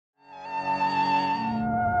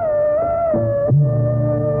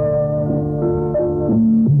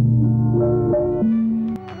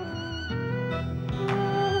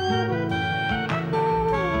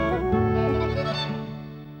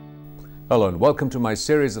Hello and welcome to my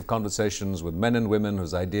series of conversations with men and women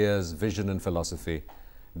whose ideas, vision and philosophy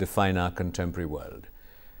define our contemporary world.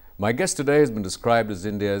 My guest today has been described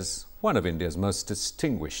as one of India's most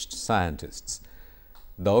distinguished scientists.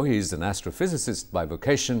 Though he is an astrophysicist by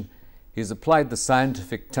vocation, he has applied the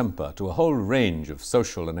scientific temper to a whole range of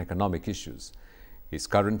social and economic issues. He is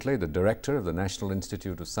currently the director of the National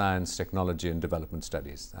Institute of Science, Technology and Development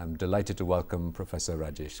Studies. I'm delighted to welcome Professor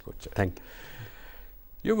Rajesh Kochhar. Thank you.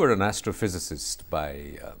 You were an astrophysicist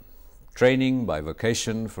by training, by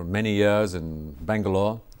vocation for many years in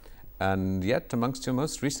Bangalore, and yet amongst your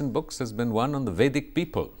most recent books has been one on the Vedic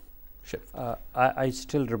people. I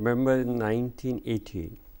still remember in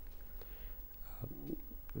 1980,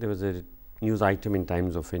 there was a news item in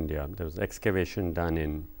Times of India. There was excavation done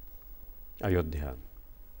in Ayodhya,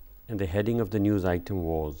 and the heading of the news item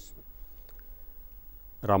was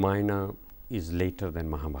Ramayana is later than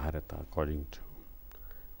Mahabharata, according to.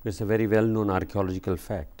 It's a very well-known archaeological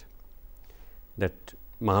fact that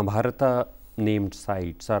Mahabharata named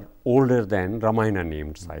sites are older than Ramayana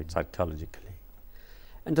named sites archaeologically.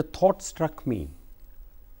 And the thought struck me,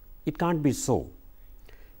 it can't be so.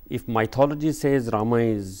 If mythology says Rama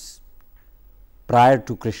is prior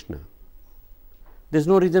to Krishna, there's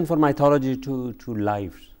no reason for mythology to lie.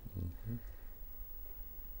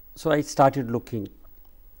 So I started looking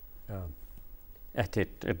at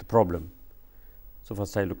the problem. So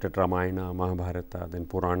first I looked at Ramayana, Mahabharata, then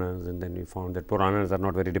Puranas, and then we found that Puranas are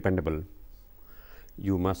not very dependable.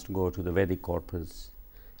 You must go to the Vedic corpus.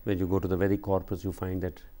 When you go to the Vedic corpus, you find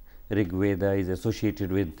that Rig Veda is associated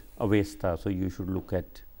with Avesta, so you should look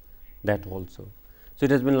at that also. So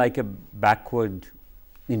it has been like a backward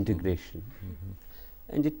integration.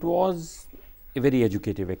 And it was a very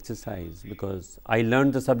educative exercise because I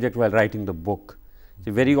learned the subject while writing the book.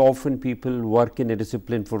 So very often people work in a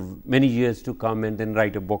discipline for many years to come and then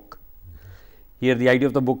write a book. Here the idea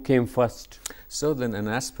of the book came first. So then an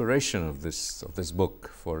aspiration of this book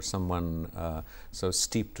for someone so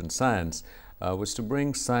steeped in science was to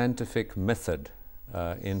bring scientific method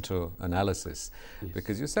into analysis. Yes.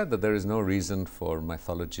 Because you said that there is no reason for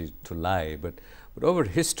mythology to lie, but over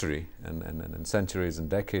history and centuries and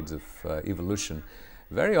decades of evolution,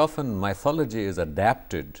 very often mythology is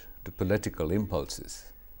adapted to political impulses.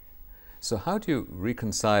 So how do you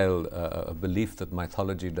reconcile a belief that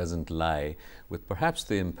mythology doesn't lie with perhaps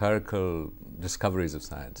the empirical discoveries of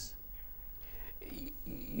science?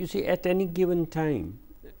 You see, at any given time,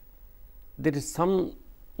 there is some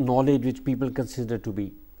knowledge which people consider to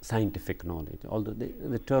be scientific knowledge, although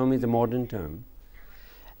the term is a modern term.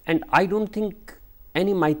 And I don't think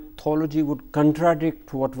any mythology would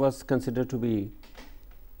contradict what was considered to be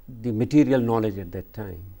the material knowledge at that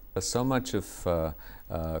time. So much of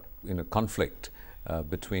conflict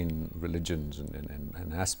between religions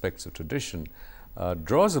and aspects of tradition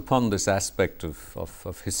draws upon this aspect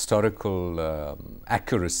of historical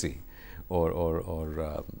accuracy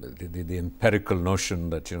or the empirical notion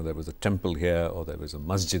that there was a temple here or there was a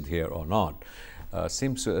masjid here or not,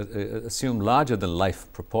 seems to assume larger than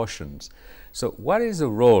life proportions. So what is the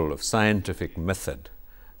role of scientific method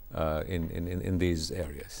in these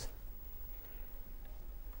areas?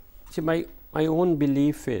 See, my own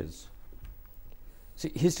belief is,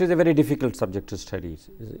 history is a very difficult subject to study.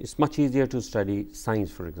 It's much easier to study science,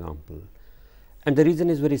 for example. And the reason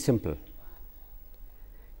is very simple.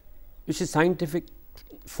 You see, scientific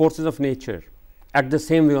forces of nature act the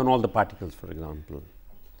same way on all the particles, for example.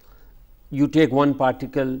 You take one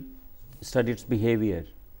particle, study its behavior,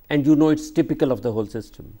 and you know it's typical of the whole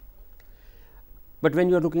system. But when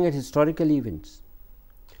you are looking at historical events,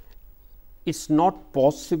 it's not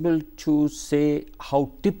possible to say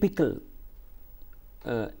how typical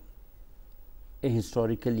a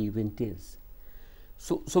historical event is.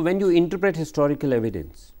 So when you interpret historical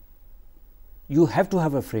evidence, you have to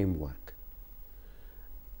have a framework.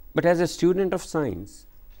 But as a student of science,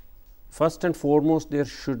 first and foremost, there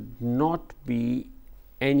should not be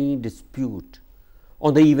any dispute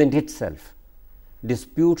on the event itself.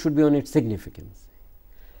 Dispute should be on its significance.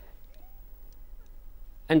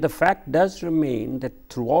 And the fact does remain that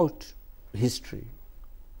throughout history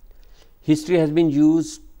has been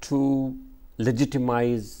used to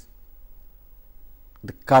legitimize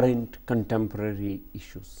the current contemporary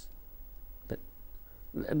issues.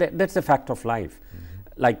 That's a fact of life.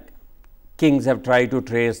 Like kings have tried to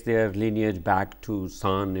trace their lineage back to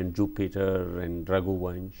Sun and Jupiter and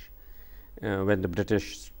Raghuvansh when the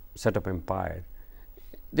British set up empire.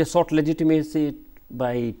 They sought legitimacy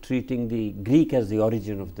by treating the Greek as the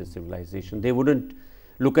origin of the civilization. They wouldn't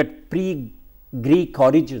look at pre-Greek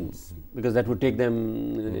origins because that would take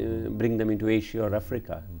them, bring them into Asia or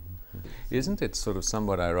Africa. Isn't it sort of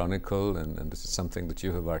somewhat ironical, and this is something that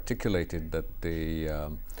you have articulated, that the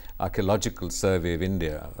Archaeological Survey of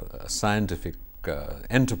India, a scientific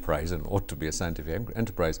enterprise, and ought to be a scientific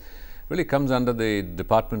enterprise, really comes under the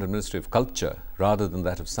Department and Ministry of Culture rather than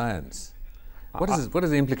that of Science? What are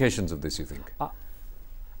the implications of this, you think?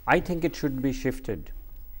 I think it should be shifted.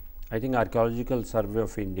 I think Archaeological Survey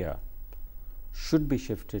of India should be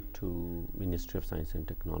shifted to Ministry of Science and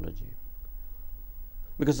Technology,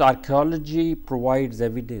 because archaeology provides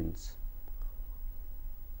evidence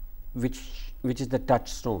which is the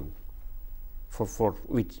touchstone for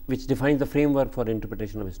which defines the framework for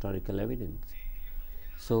interpretation of historical evidence.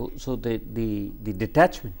 So the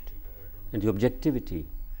detachment and the objectivity,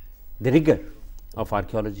 the rigor of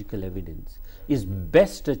archaeological evidence is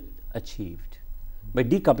best achieved by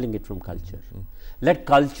decoupling it from culture. Let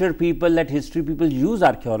culture people, let history people use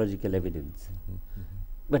archaeological evidence,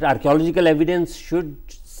 but archaeological evidence should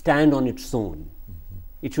stand on its own.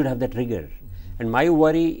 It should have that rigor. And my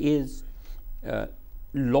worry is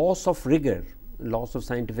loss of rigor, loss of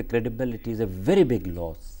scientific credibility is a very big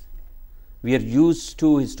loss. We are used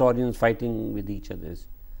to historians fighting with each other.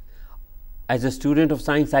 As a student of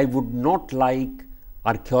science, I would not like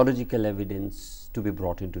archaeological evidence to be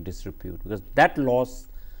brought into disrepute, because that loss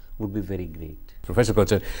would be very great. Professor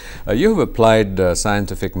Kochhar, you have applied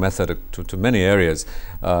scientific method to many areas.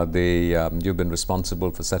 You've been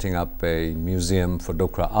responsible for setting up a museum for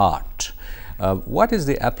Dokra art. What is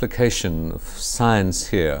the application of science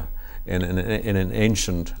here in an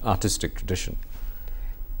ancient artistic tradition?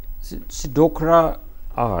 Dokra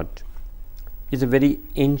art is a very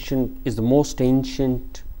ancient, is the most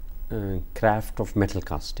ancient craft of metal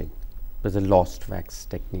casting. There's a lost wax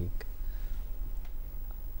technique.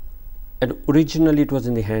 And originally it was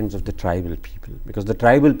in the hands of the tribal people, because the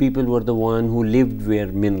tribal people were the one who lived where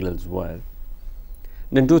minerals were.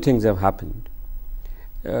 Then two things have happened.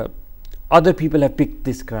 Other people have picked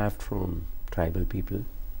this craft from tribal people,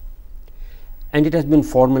 and it has been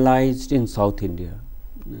formalized in South India.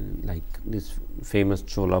 Like these famous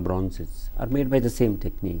Chola bronzes are made by the same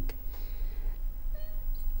technique.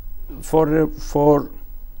 For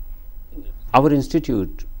our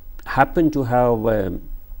institute happened to have a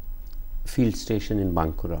field station in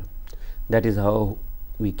Bankura. That is how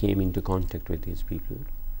we came into contact with these people.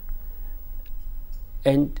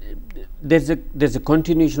 And there's a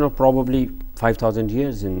continuation of probably 5,000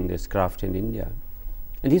 years in this craft in India.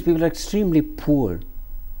 And these people are extremely poor.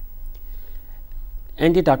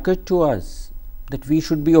 And it occurred to us that we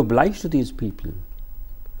should be obliged to these people,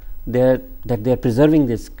 that they are preserving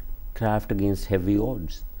this craft against heavy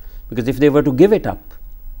odds. Because if they were to give it up,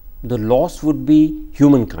 the loss would be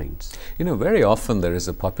humankind's. You know, very often there is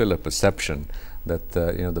a popular perception that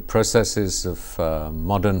the processes of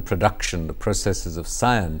modern production, the processes of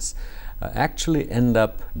science, actually end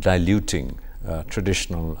up diluting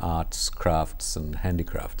traditional arts, crafts and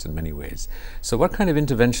handicrafts in many ways. So what kind of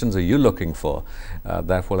interventions are you looking for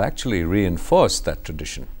that will actually reinforce that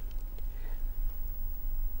tradition?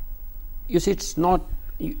 You see, it's not,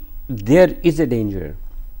 there is a danger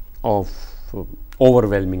of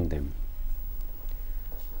overwhelming them.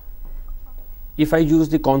 If I use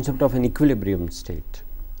the concept of an equilibrium state,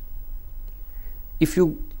 if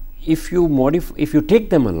you take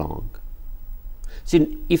them along,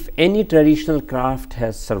 see, if any traditional craft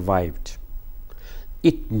has survived,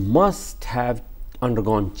 it must have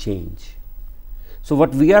undergone change. So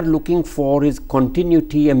what we are looking for is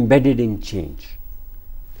continuity embedded in change.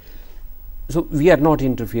 So we are not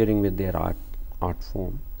interfering with their art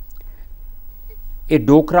form. A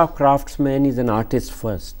Dokra craftsman is an artist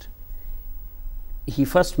first. He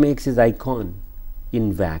first makes his icon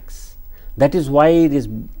in wax. That is why these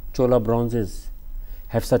Chola bronzes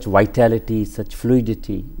have such vitality, such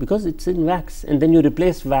fluidity, because it's in wax, and then you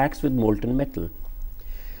replace wax with molten metal.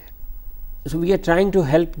 So we are trying to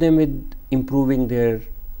help them with improving their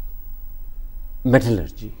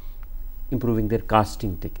metallurgy, improving their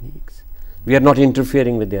casting techniques. We are not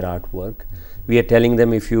interfering with their artwork. We are telling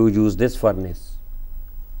them, if you use this furnace,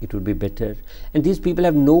 it would be better. And these people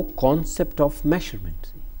have no concept of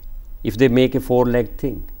measurement. If they make a four-legged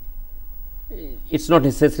thing, it's not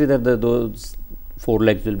necessary that those four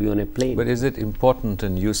legs will be on a plane. But is it important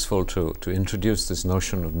and useful to introduce this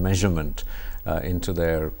notion of measurement into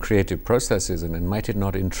their creative processes, and might it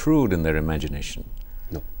not intrude in their imagination?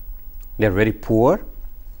 No. They are very poor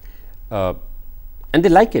and they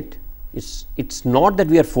like it. It's not that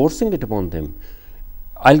we are forcing it upon them.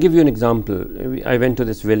 I'll give you an example. I went to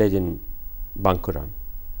this village in Bankura,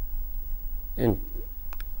 and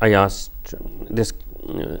I asked, this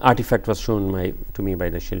artifact was shown to me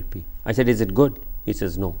by the Shilpi. I said, is it good? He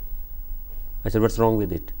says, no. I said, what's wrong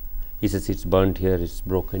with it? He says, it's burnt here, it's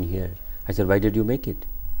broken here. I said, why did you make it?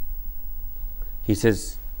 He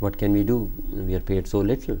says, what can we do? We are paid so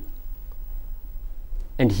little.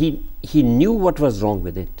 And he knew what was wrong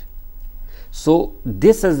with it. So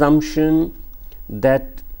this assumption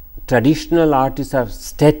that traditional artists are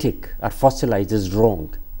static, are fossilized, is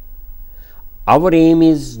wrong. Our aim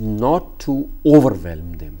is not to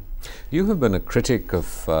overwhelm them. You have been a critic of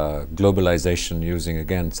globalization using,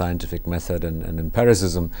 again, scientific method and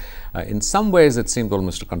empiricism. In some ways, it seemed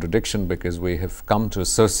almost a contradiction, because we have come to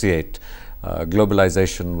associate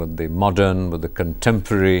globalization with the modern, with the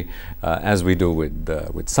contemporary, as we do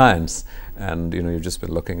with science. And you've just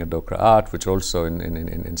been looking at Dokra art, which also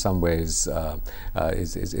in some ways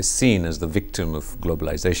is seen as the victim of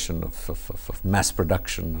globalization, of mass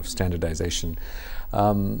production, of standardization.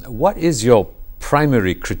 What is your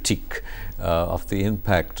primary critique of the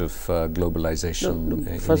impact of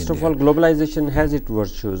globalization? First of all, globalization has its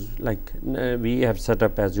virtues. Like we have set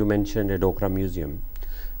up, as you mentioned, a Dokra museum.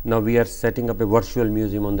 Now we are setting up a virtual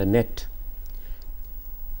museum on the net.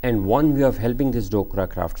 And one way of helping this Dokra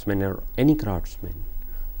craftsman or any craftsman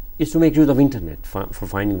is to make use of internet for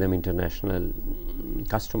finding them international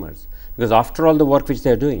customers. Because after all, the work which they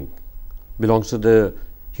are doing belongs to the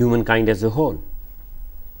humankind as a whole.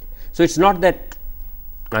 So it's not that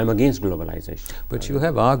I'm against globalization. But you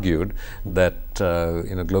have argued that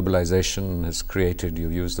globalization has created, you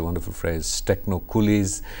used the wonderful phrase, techno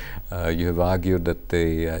coolies. You have argued that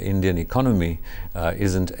the Indian economy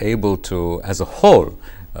isn't able to, as a whole,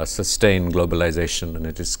 sustain globalization, and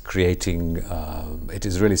it is creating, it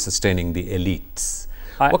is really sustaining the elites.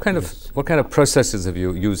 What kind of processes have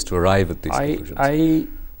you used to arrive at these conclusions? I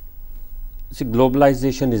see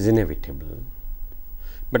globalization is inevitable.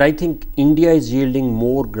 But I think India is yielding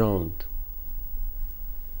more ground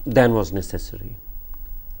than was necessary.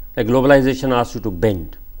 Like globalization asks you to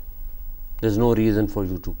bend. There's no reason for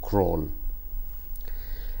you to crawl.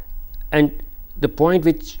 And the point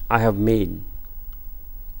which I have made,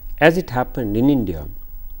 as it happened in India,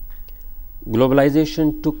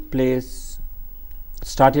 globalization took place,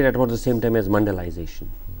 started at about the same time as Mandalization.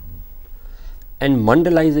 And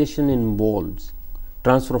Mandalization involves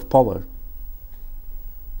transfer of power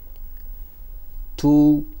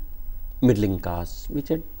to middling castes, which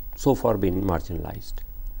had so far been marginalized,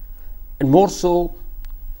 and more so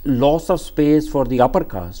loss of space for the upper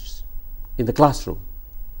castes in the classroom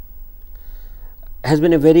has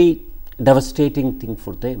been a very devastating thing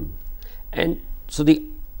for them. And so the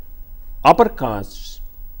upper castes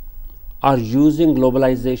are using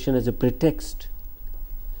globalization as a pretext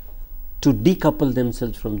to decouple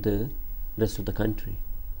themselves from the rest of the country.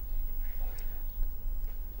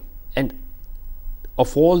 And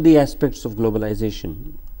of all the aspects of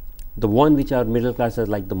globalization, the one which our middle classes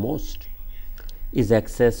like the most is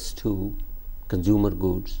access to consumer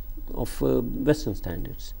goods of Western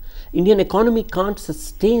standards. Indian economy can't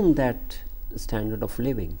sustain that standard of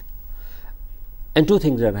living. And two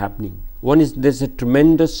things are happening. One is there's a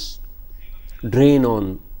tremendous drain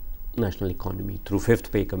on national economy through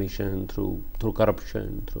Fifth Pay Commission, through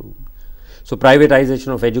corruption, so privatization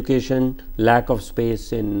of education, lack of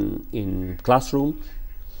space in classroom,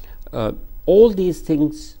 all these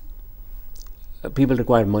things, people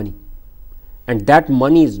require money, and that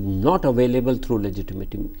money is not available through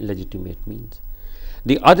legitimate means.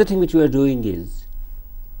 The other thing which we are doing is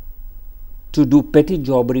to do petty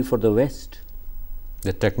jobbery for the West.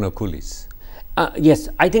 The techno coolies. Yes,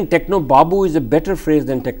 I think techno babu is a better phrase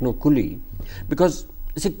than techno coolie, because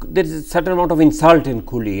see, there is a certain amount of insult in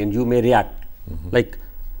coolie and you may react. Like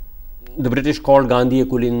the British called Gandhi a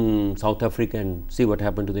coolie in South Africa, and see what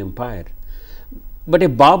happened to the empire. But a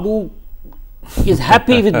babu is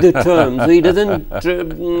happy with the term, so he doesn't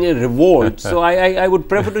revolt. So I would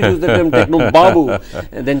prefer to use the term techno babu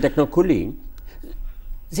than techno coolie.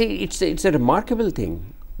 See, it's a remarkable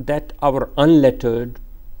thing that our unlettered,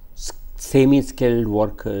 semi-skilled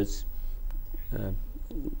workers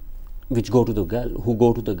who go to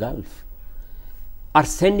the Gulf are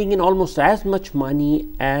sending in almost as much money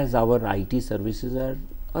as our IT services are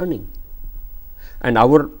earning, and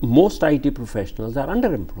our most IT professionals are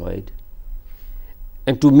underemployed.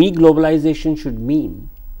 And to me, globalization should mean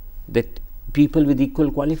that people with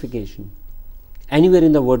equal qualification anywhere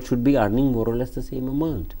in the world should be earning more or less the same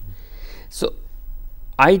amount. So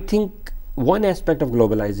I think one aspect of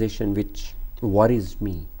globalization which worries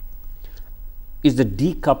me is the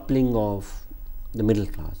decoupling of the middle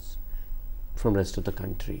class from rest of the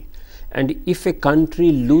country. And if a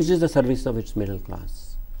country loses the service of its middle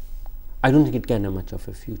class, I don't think it can have much of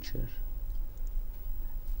a future.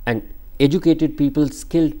 And educated people,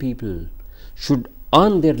 skilled people should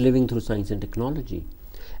earn their living through science and technology.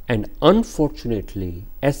 And unfortunately,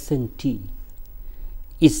 S&T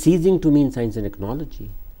is ceasing to mean science and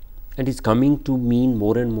technology and is coming to mean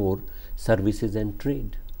more and more services and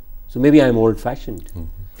trade. So maybe I am old fashioned.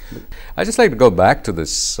 I'd just like to go back to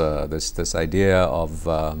this this idea of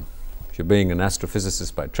you being an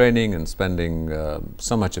astrophysicist by training and spending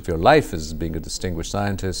so much of your life as being a distinguished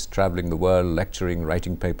scientist, traveling the world, lecturing,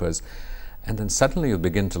 writing papers, and then suddenly you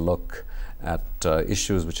begin to look at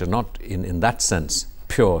issues which are not in that sense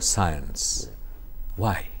pure science.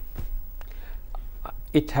 Why?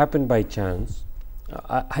 It happened by chance.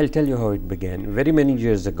 I'll tell you how it began. Very many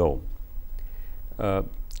years ago,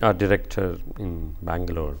 our director in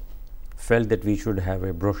Bangalore felt that we should have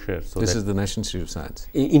a brochure. So this is the National Institute of Science?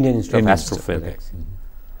 Indian Institute of Astrophysics. Okay.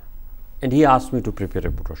 And he asked me to prepare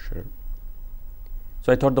a brochure.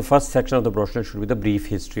 So I thought the first section of the brochure should be the brief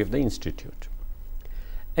history of the institute.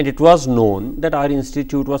 And it was known that our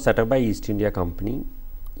institute was set up by East India Company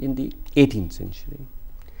in the 18th century.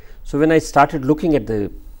 So when I started looking at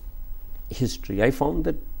the history, I found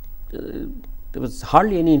that there was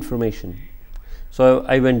hardly any information. So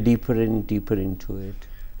I went deeper and deeper into it.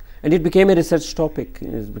 And it became a research topic,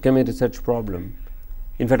 it became a research problem.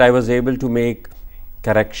 In fact, I was able to make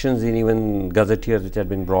corrections in even gazetteers which had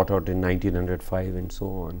been brought out in 1905 and so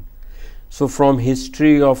on. So from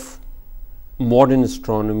history of modern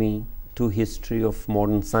astronomy to history of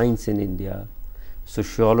modern science in India,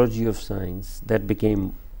 sociology of science, that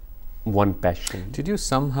became one passion. Did you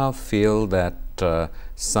somehow feel that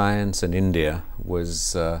science in India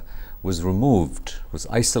was removed, was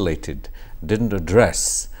isolated, didn't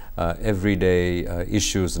address everyday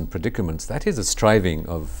issues and predicaments? That is a striving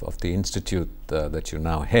of the institute that you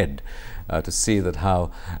now head, to see that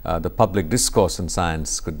how the public discourse on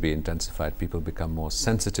science could be intensified, people become more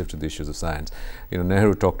sensitive to the issues of science. You know,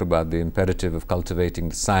 Nehru talked about the imperative of cultivating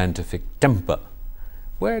the scientific temper.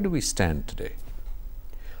 Where do we stand today?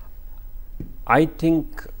 I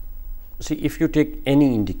think, see, if you take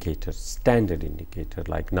any indicator, standard indicator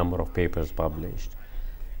like number of papers published,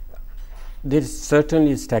 there is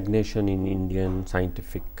certainly stagnation in Indian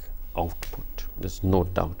scientific output. There's no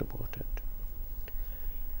doubt about it.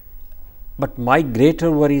 But my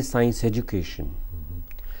greater worry is science education.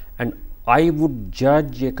 And I would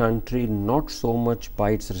judge a country not so much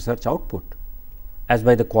by its research output as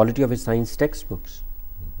by the quality of its science textbooks.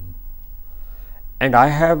 And I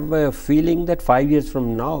have a feeling that 5 years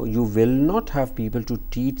from now, you will not have people to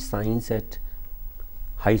teach science at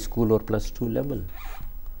high school or +2 level.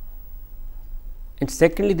 And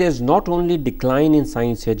secondly, there is not only decline in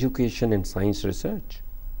science education and science research,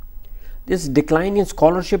 there is decline in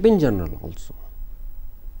scholarship in general also.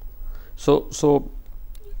 So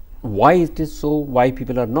why it is so, why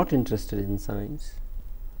people are not interested in science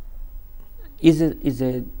is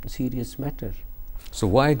a serious matter. So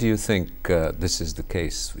why do you think this is the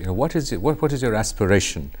case? You know, what is your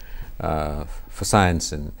aspiration for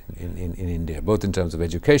science in India, both in terms of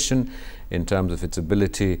education, in terms of its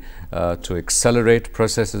ability to accelerate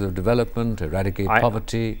processes of development, eradicate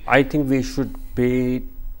poverty? I think we should pay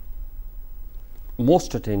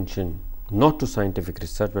most attention not to scientific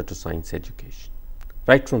research but to science education,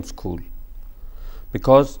 right from school,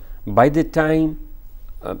 because by the time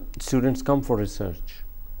students come for research,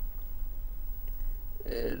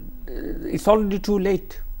 it's already too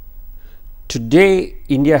late. Today,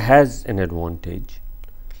 India has an advantage.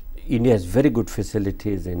 India has very good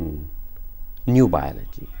facilities in new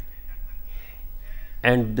biology,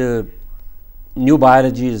 and new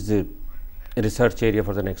biology is the research area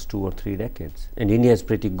for the next 2 or 3 decades, and India is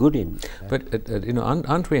pretty good in. But you know,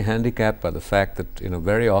 aren't we handicapped by the fact that, you know,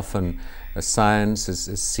 very often science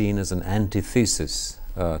is seen as an antithesis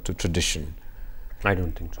to tradition? I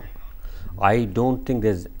don't think so. I don't think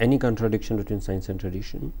there's any contradiction between science and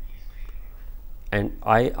tradition, and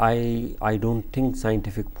I don't think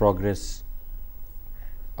scientific progress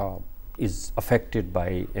is affected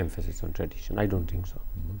by emphasis on tradition. I don't think so.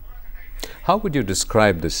 How would you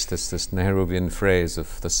describe this Nehruvian phrase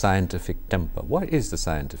of the scientific temper? What is the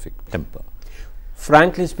scientific temper?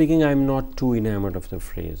 Frankly speaking, I'm not too enamored of the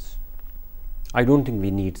phrase. I don't think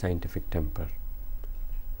we need scientific temper.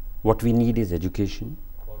 What we need is education.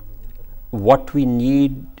 What we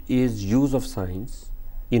need is use of science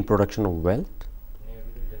in production of wealth.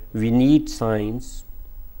 We need science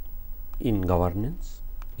in governance,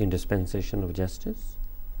 in dispensation of justice,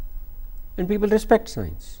 and people respect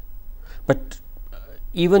science. But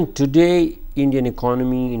even today, Indian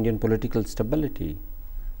economy, Indian political stability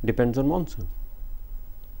depends on monsoon.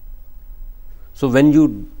 So when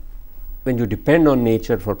you depend on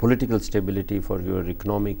nature for political stability, for your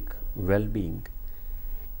economic well-being,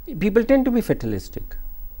 people tend to be fatalistic.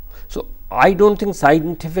 So, I don't think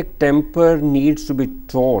scientific temper needs to be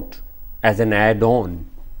taught as an add-on.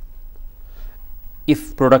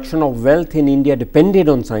 If production of wealth in India depended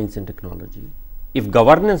on science and technology, if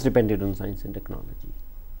governance depended on science and technology,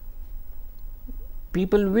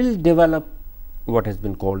 people will develop what has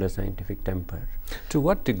been called a scientific temper. To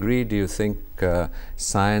what degree do you think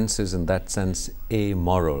science is in that sense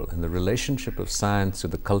amoral, and the relationship of science to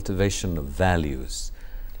the cultivation of values?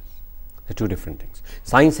 They're two different things.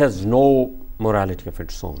 Science has no morality of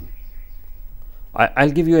its own.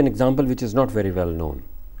 I'll give you an example which is not very well known.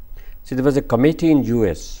 See, there was a committee in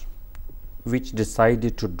US which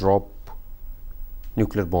decided to drop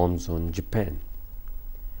nuclear bombs on Japan.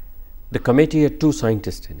 The committee had 2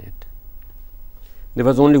 scientists in it. There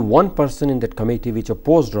was only one person in that committee which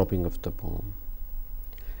opposed dropping of the bomb,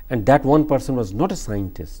 and that one person was not a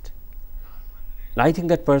scientist. I think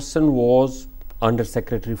that person was Under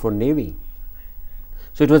Secretary for Navy.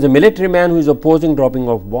 So, it was a military man who is opposing dropping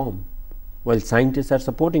of bomb, while scientists are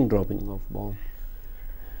supporting dropping of bomb.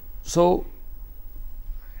 So,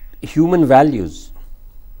 human values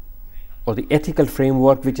or the ethical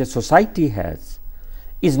framework which a society has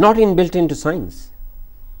is not inbuilt into science.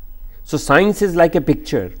 So, science is like a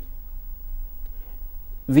picture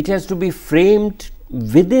which has to be framed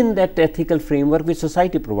within that ethical framework which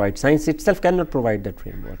society provides. Science itself cannot provide that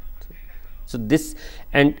framework. So, this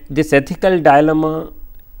ethical dilemma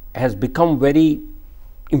has become very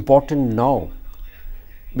important now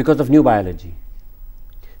because of new biology.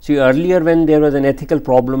 See, earlier when there was an ethical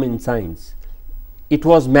problem in science, it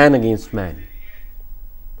was man against man.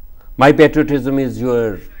 My patriotism is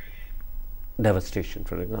your devastation,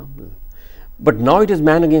 for example. But now it is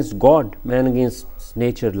man against God, man against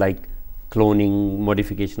nature, like cloning,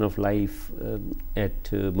 modification of life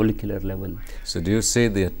at molecular level. So, do you say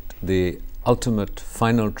the ultimate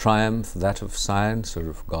final triumph, that of science or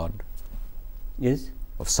of God? Yes.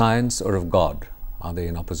 Of science or of God? Are they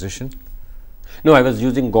in opposition? No, I was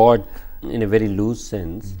using God in a very loose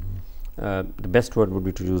sense. The best word would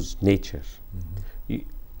be to use nature.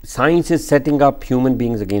 Science is setting up human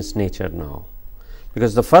beings against nature now,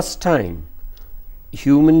 because the first time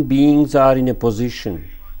human beings are in a position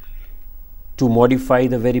to modify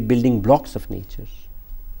the very building blocks of nature,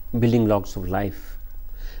 building blocks of life.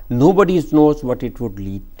 Nobody knows what it would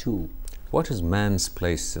lead to. What is man's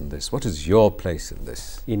place in this? What is your place in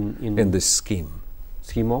this? In this scheme?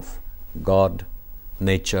 Scheme of? God,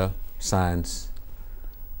 nature, science.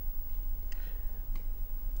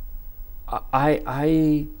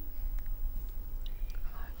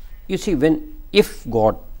 You see, if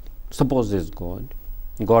God, suppose there is God,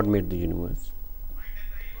 God made the universe.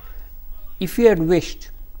 If he had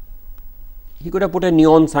wished, he could have put a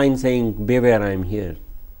neon sign saying, "Beware, I am here."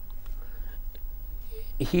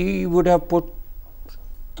 He could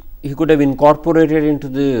have incorporated into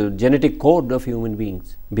the genetic code of human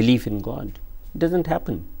beings belief in God. It doesn't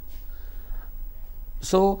happen.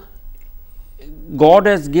 So, God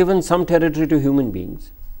has given some territory to human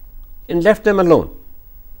beings and left them alone.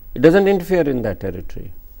 It doesn't interfere in that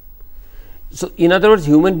territory. So, in other words,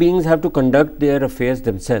 human beings have to conduct their affairs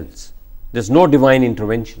themselves. There is no divine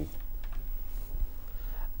intervention.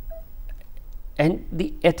 And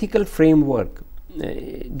the ethical framework,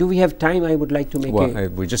 do we have time? I would like to make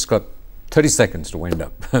we just got 30 seconds to wind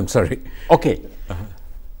up. I'm sorry. Okay.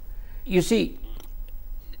 You see,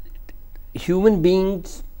 human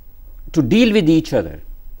beings, to deal with each other,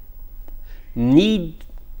 need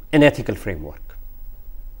an ethical framework.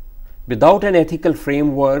 Without an ethical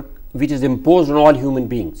framework which is imposed on all human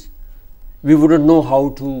beings, we wouldn't know how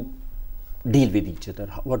to deal with each other,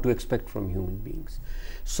 what to expect from human beings.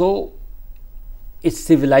 So, a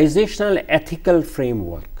civilizational ethical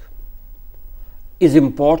framework is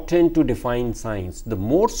important to define science, the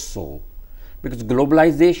more so because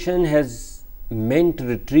globalization has meant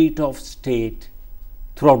retreat of state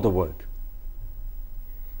throughout the world.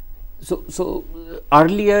 So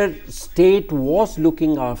earlier state was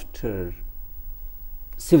looking after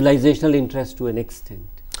civilizational interest to an extent.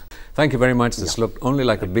 Thank you very much. This looked only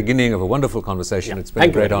like the beginning of a wonderful conversation. It's been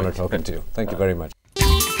a great honor talking to you. Thank you very much.